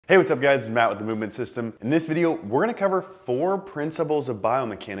Hey, what's up guys? It's Matt with the Movement System. In this video, we're gonna cover 4 principles of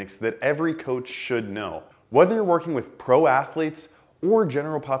biomechanics that every coach should know. Whether you're working with pro athletes or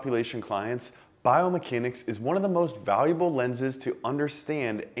general population clients, biomechanics is one of the most valuable lenses to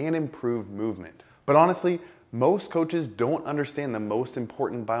understand and improve movement. But honestly, most coaches don't understand the most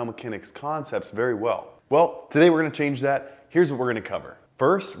important biomechanics concepts very well. Well, today we're gonna change that. Here's what we're gonna cover.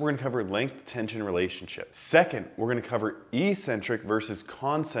 First, we're gonna cover length-tension relationship. Second, we're gonna cover eccentric versus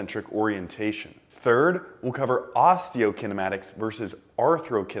concentric orientation. Third, we'll cover osteokinematics versus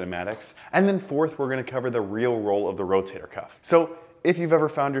arthrokinematics. And then fourth, we're gonna cover the real role of the rotator cuff. So if you've ever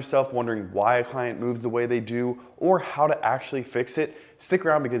found yourself wondering why a client moves the way they do or how to actually fix it, stick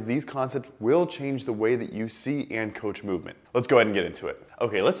around because these concepts will change the way that you see and coach movement. Let's go ahead and get into it.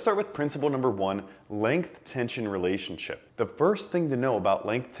 Okay, let's start with principle number 1, length-tension relationship. The first thing to know about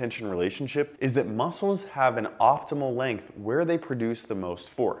length-tension relationship is that muscles have an optimal length where they produce the most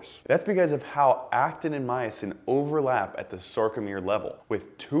force. That's because of how actin and myosin overlap at the sarcomere level.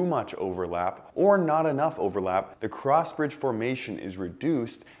 With too much overlap or not enough overlap, the cross-bridge formation is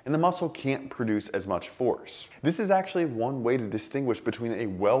reduced and the muscle can't produce as much force. This is actually one way to distinguish between a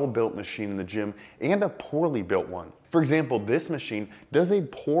well-built machine in the gym and a poorly built one. For example, this machine does a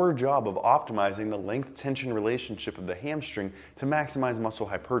poor job of optimizing the length-tension relationship of the hamstring to maximize muscle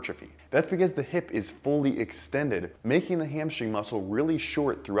hypertrophy. That's because the hip is fully extended, making the hamstring muscle really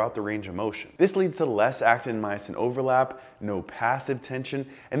short throughout the range of motion. This leads to less actin and myosin overlap, no passive tension,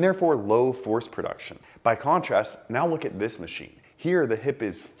 and therefore low force production. By contrast, now look at this machine. Here, the hip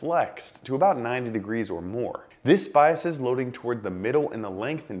is flexed to about 90 degrees or more. This biases loading toward the middle and the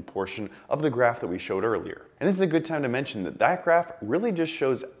lengthened portion of the graph that we showed earlier. And this is a good time to mention that that graph really just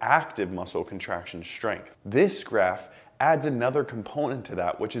shows active muscle contraction strength. This graph adds another component to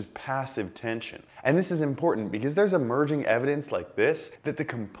that, which is passive tension. And this is important because there's emerging evidence like this that the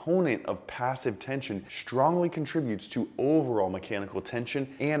component of passive tension strongly contributes to overall mechanical tension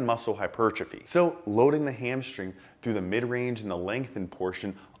and muscle hypertrophy. So loading the hamstring through the mid-range and the lengthened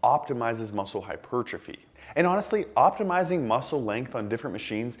portion optimizes muscle hypertrophy. And honestly, optimizing muscle length on different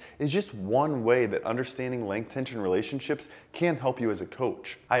machines is just one way that understanding length-tension relationships can help you as a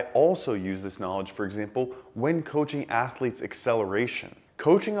coach. I also use this knowledge, for example, when coaching athletes' acceleration.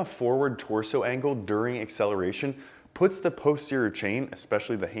 Coaching a forward torso angle during acceleration puts the posterior chain,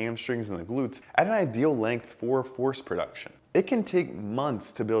 especially the hamstrings and the glutes, at an ideal length for force production. It can take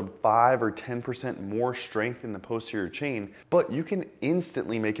months to build 5 or 10% more strength in the posterior chain, but you can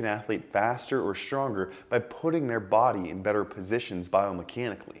instantly make an athlete faster or stronger by putting their body in better positions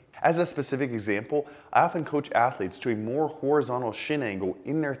biomechanically. As a specific example, I often coach athletes to a more horizontal shin angle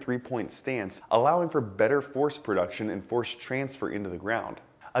in their 3-point stance, allowing for better force production and force transfer into the ground.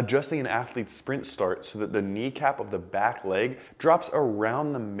 Adjusting an athlete's sprint start so that the kneecap of the back leg drops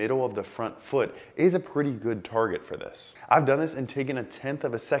around the middle of the front foot is a pretty good target for this. I've done this and taken 1/10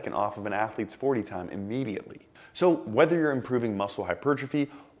 of a second off of an athlete's 40 time immediately. So whether you're improving muscle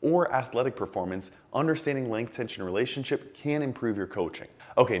hypertrophy or athletic performance, understanding length-tension relationship can improve your coaching.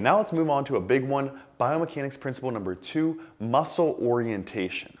 Okay, now let's move on to a big one, biomechanics principle number 2, muscle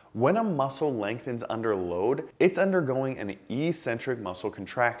orientation. When a muscle lengthens under load, it's undergoing an eccentric muscle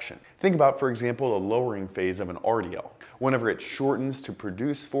contraction. Think about, for example, the lowering phase of an RDL. Whenever it shortens to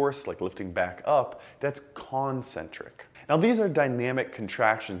produce force, like lifting back up, that's concentric. Now these are dynamic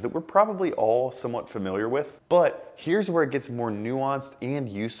contractions that we're probably all somewhat familiar with, but here's where it gets more nuanced and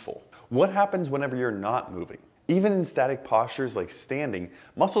useful. What happens whenever you're not moving? Even in static postures like standing,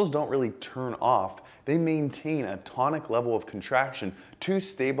 muscles don't really turn off. They maintain a tonic level of contraction to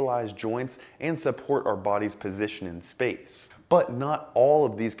stabilize joints and support our body's position in space. But not all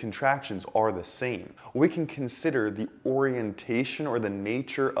of these contractions are the same. We can consider the orientation or the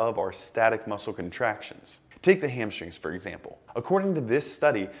nature of our static muscle contractions. Take the hamstrings, for example. According to this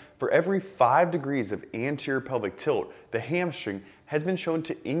study, for every 5 degrees of anterior pelvic tilt, the hamstring has been shown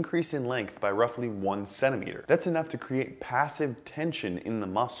to increase in length by roughly 1 centimeter. That's enough to create passive tension in the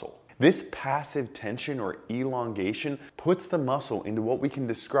muscle. This passive tension or elongation puts the muscle into what we can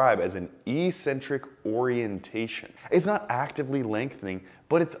describe as an eccentric orientation. It's not actively lengthening,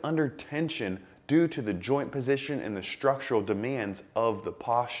 but it's under tension due to the joint position and the structural demands of the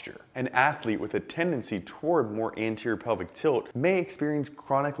posture. An athlete with a tendency toward more anterior pelvic tilt may experience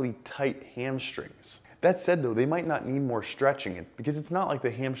chronically tight hamstrings. That said though, they might not need more stretching because it's not like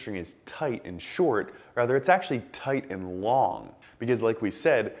the hamstring is tight and short, rather it's actually tight and long. because like we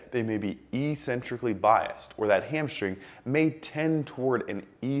said, they may be eccentrically biased, or that hamstring may tend toward an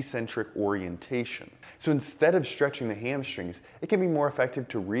eccentric orientation. So instead of stretching the hamstrings, it can be more effective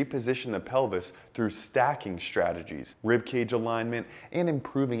to reposition the pelvis through stacking strategies, rib cage alignment, and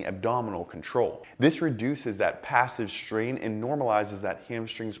improving abdominal control. This reduces that passive strain and normalizes that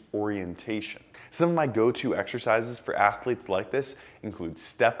hamstring's orientation. Some of my go-to exercises for athletes like this include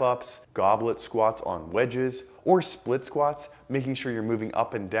step-ups, goblet squats on wedges, or split squats, making sure you're moving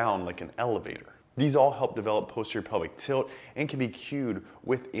up and down like an elevator. These all help develop posterior pelvic tilt and can be cued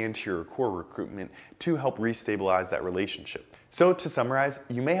with anterior core recruitment to help restabilize that relationship. So to summarize,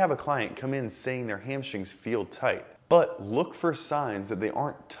 you may have a client come in saying their hamstrings feel tight, but look for signs that they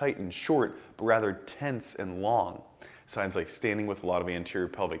aren't tight and short, but rather tense and long. Signs like standing with a lot of anterior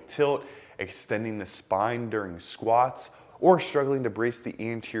pelvic tilt, extending the spine during squats, or struggling to brace the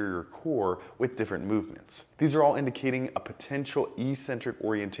anterior core with different movements. These are all indicating a potential eccentric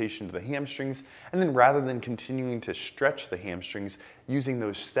orientation to the hamstrings, and then rather than continuing to stretch the hamstrings, using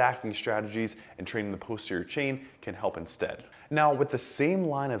those stacking strategies and training the posterior chain can help instead. Now, with the same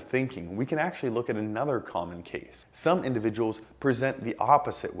line of thinking, we can actually look at another common case. Some individuals present the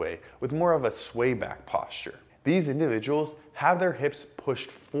opposite way with more of a swayback posture. These individuals have their hips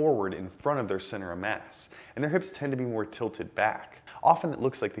pushed forward in front of their center of mass, and their hips tend to be more tilted back. Often it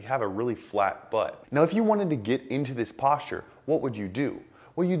looks like they have a really flat butt. Now, if you wanted to get into this posture, what would you do?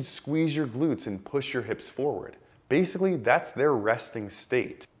 Well, you'd squeeze your glutes and push your hips forward. Basically, that's their resting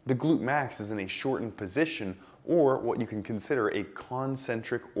state. The glute max is in a shortened position, or what you can consider a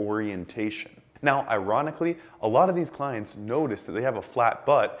concentric orientation. Now, ironically, a lot of these clients notice that they have a flat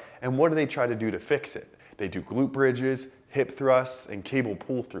butt, and what do they try to do to fix it? They do glute bridges, hip thrusts, and cable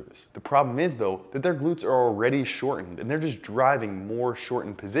pull-throughs. The problem is though, that their glutes are already shortened and they're just driving more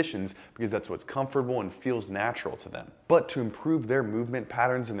shortened positions because that's what's comfortable and feels natural to them. But to improve their movement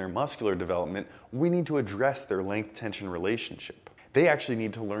patterns and their muscular development, we need to address their length-tension relationship. They actually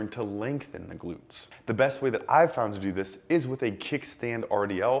need to learn to lengthen the glutes. The best way that I've found to do this is with a kickstand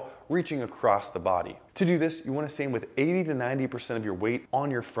RDL reaching across the body. To do this, you want to stand with 80 to 90% of your weight on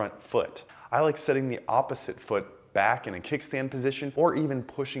your front foot. I like setting the opposite foot back in a kickstand position or even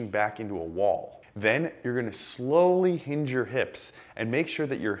pushing back into a wall. Then you're going to slowly hinge your hips and make sure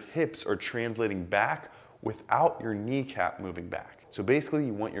that your hips are translating back without your kneecap moving back. So basically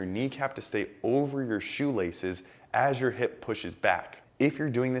you want your kneecap to stay over your shoelaces as your hip pushes back. If you're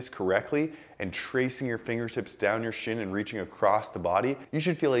doing this correctly and tracing your fingertips down your shin and reaching across the body, you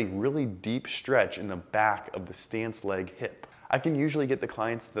should feel a really deep stretch in the back of the stance leg hip. I can usually get the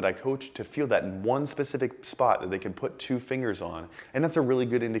clients that I coach to feel that in one specific spot that they can put 2 fingers on, and that's a really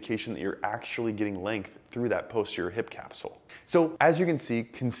good indication that you're actually getting length through that posterior hip capsule. So as you can see,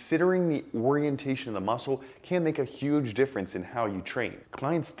 considering the orientation of the muscle can make a huge difference in how you train.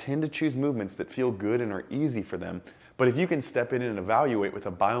 Clients tend to choose movements that feel good and are easy for them, but if you can step in and evaluate with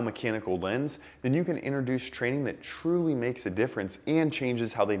a biomechanical lens, then you can introduce training that truly makes a difference and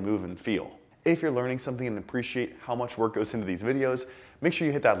changes how they move and feel. If you're learning something and appreciate how much work goes into these videos, make sure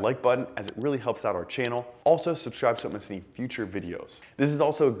you hit that like button as it really helps out our channel. Also, subscribe so you don't miss any future videos. This is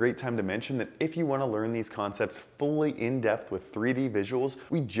also a great time to mention that if you want to learn these concepts fully in depth with 3D visuals,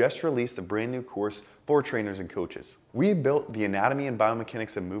 we just released a brand new course for trainers and coaches. We built the anatomy and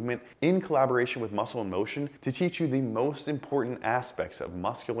biomechanics of movement in collaboration with Muscle and Motion to teach you the most important aspects of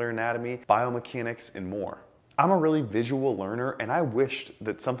muscular anatomy, biomechanics, and more. I'm a really visual learner, and I wished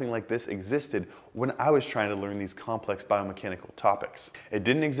that something like this existed when I was trying to learn these complex biomechanical topics. It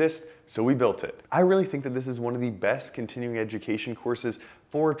didn't exist, so we built it. I really think that this is one of the best continuing education courses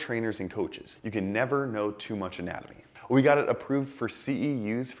for trainers and coaches. You can never know too much anatomy. We got it approved for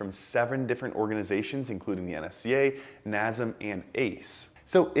CEUs from 7 different organizations, including the NSCA, NASM, and ACE.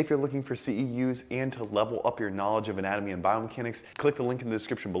 So if you're looking for CEUs and to level up your knowledge of anatomy and biomechanics, click the link in the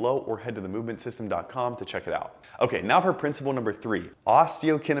description below or head to themovementsystem.com to check it out. Okay, now for principle number 3,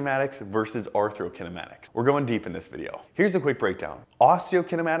 osteokinematics versus arthrokinematics. We're going deep in this video. Here's a quick breakdown.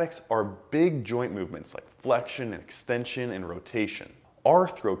 Osteokinematics are big joint movements like flexion and extension and rotation.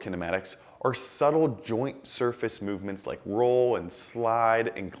 Arthrokinematics are subtle joint surface movements like roll and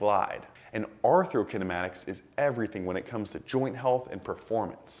slide and glide. And arthrokinematics is everything when it comes to joint health and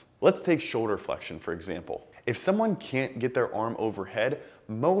performance. Let's take shoulder flexion for example. If someone can't get their arm overhead,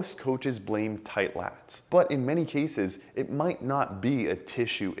 most coaches blame tight lats. But in many cases, it might not be a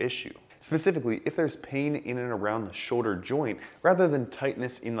tissue issue. Specifically, if there's pain in and around the shoulder joint, rather than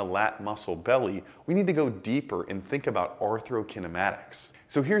tightness in the lat muscle belly, we need to go deeper and think about arthrokinematics.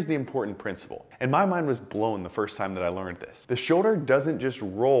 So here's the important principle, and my mind was blown the first time that I learned this. The shoulder doesn't just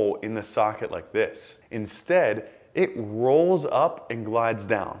roll in the socket like this. Instead, it rolls up and glides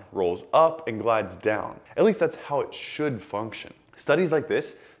down, rolls up and glides down. At least that's how it should function. Studies like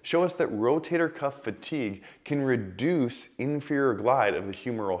this show us that rotator cuff fatigue can reduce inferior glide of the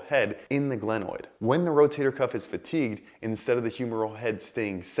humeral head in the glenoid. When the rotator cuff is fatigued, instead of the humeral head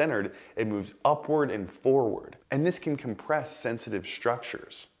staying centered, it moves upward and forward. And this can compress sensitive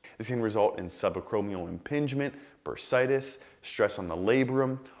structures. This can result in subacromial impingement, bursitis, stress on the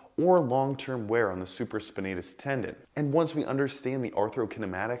labrum, or long-term wear on the supraspinatus tendon. And once we understand the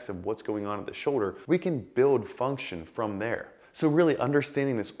arthrokinematics of what's going on at the shoulder, we can build function from there. So really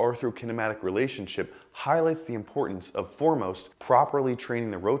understanding this arthrokinematic relationship highlights the importance of, foremost, properly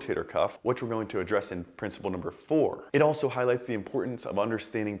training the rotator cuff, which we're going to address in principle number 4. It also highlights the importance of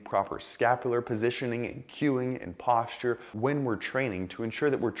understanding proper scapular positioning and cueing and posture when we're training to ensure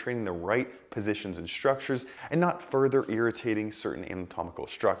that we're training the right positions and structures and not further irritating certain anatomical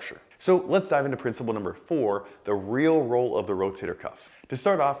structure. So let's dive into principle number 4, the real role of the rotator cuff. To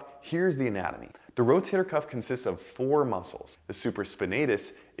start off, here's the anatomy. The rotator cuff consists of 4 muscles. The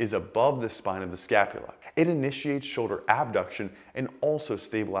supraspinatus is above the spine of the scapula. It initiates shoulder abduction and also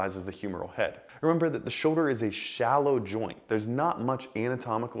stabilizes the humeral head. Remember that the shoulder is a shallow joint. There's not much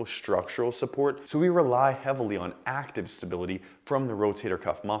anatomical structural support, so we rely heavily on active stability from the rotator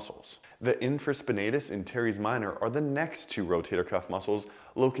cuff muscles. The infraspinatus and teres minor are the next 2 rotator cuff muscles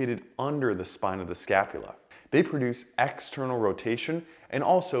located under the spine of the scapula. They produce external rotation and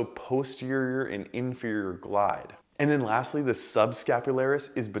also posterior and inferior glide. And then lastly, the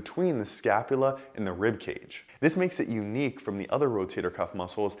subscapularis is between the scapula and the rib cage. This makes it unique from the other rotator cuff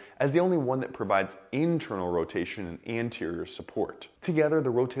muscles as the only one that provides internal rotation and anterior support. Together,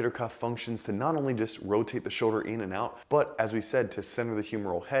 the rotator cuff functions to not only just rotate the shoulder in and out, but as we said, to center the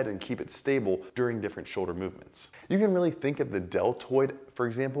humeral head and keep it stable during different shoulder movements. You can really think of the deltoid, for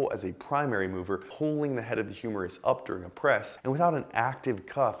example, as a primary mover pulling the head of the humerus up during a press, and without an active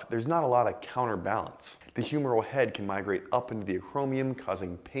cuff, there's not a lot of counterbalance. The humeral head can migrate up into the acromion,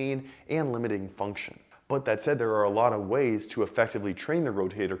 causing pain and limiting function. But that said, there are a lot of ways to effectively train the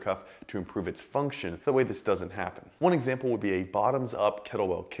rotator cuff to improve its function the way this doesn't happen. One example would be a bottoms-up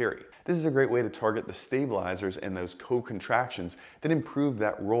kettlebell carry. This is a great way to target the stabilizers and those co-contractions that improve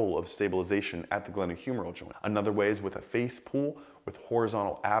that role of stabilization at the glenohumeral joint. Another way is with a face pull with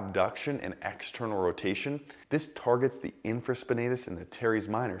horizontal abduction and external rotation. This targets the infraspinatus and the teres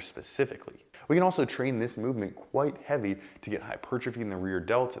minor specifically. We can also train this movement quite heavy to get hypertrophy in the rear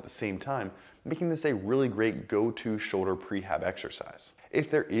delts at the same time, making this a really great go-to shoulder prehab exercise. If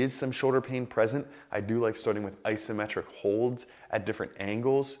there is some shoulder pain present, I do like starting with isometric holds at different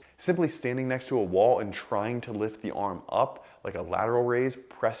angles. Simply standing next to a wall and trying to lift the arm up like a lateral raise,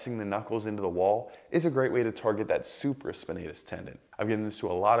 pressing the knuckles into the wall, is a great way to target that supraspinatus tendon. I've given this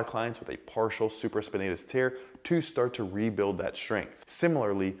to a lot of clients with a partial supraspinatus tear to start to rebuild that strength.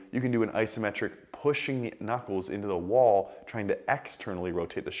 Similarly, you can do an isometric pushing the knuckles into the wall, trying to externally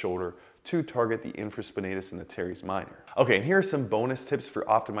rotate the shoulder to target the infraspinatus and the teres minor. Okay, and here are some bonus tips for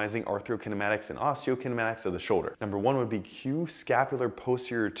optimizing arthrokinematics and osteokinematics of the shoulder. Number 1 would be cue scapular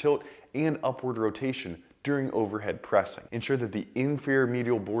posterior tilt and upward rotation during overhead pressing. Ensure that the inferior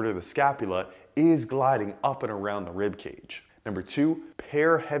medial border of the scapula is gliding up and around the rib cage. Number 2,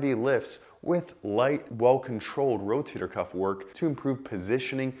 pair heavy lifts with light, well-controlled rotator cuff work to improve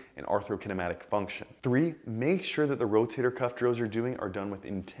positioning and arthrokinematic function. 3, make sure that the rotator cuff drills you're doing are done with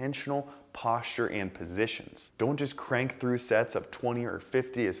intentional posture and positions. Don't just crank through sets of 20 or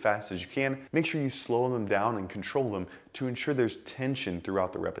 50 as fast as you can. Make sure you slow them down and control them to ensure there's tension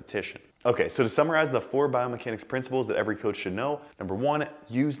throughout the repetition. Okay, so to summarize the 4 biomechanics principles that every coach should know. Number 1,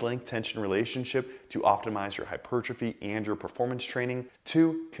 use length-tension relationship to optimize your hypertrophy and your performance training.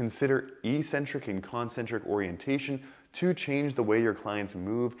 2, consider eccentric and concentric orientation to change the way your clients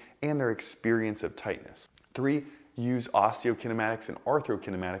move and their experience of tightness. 3, use osteokinematics and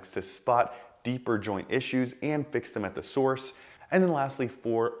arthrokinematics to spot deeper joint issues and fix them at the source. And then lastly,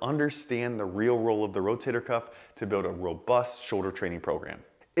 4, understand the real role of the rotator cuff to build a robust shoulder training program.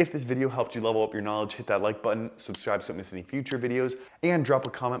 If this video helped you level up your knowledge, hit that like button, subscribe so you don't miss any future videos, and drop a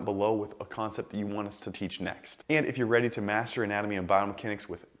comment below with a concept that you want us to teach next. And if you're ready to master anatomy and biomechanics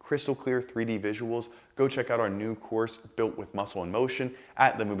with crystal clear 3D visuals, go check out our new course, Built with Muscle and Motion,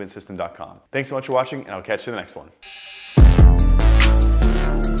 at themovementsystem.com. Thanks so much for watching, and I'll catch you in the next one.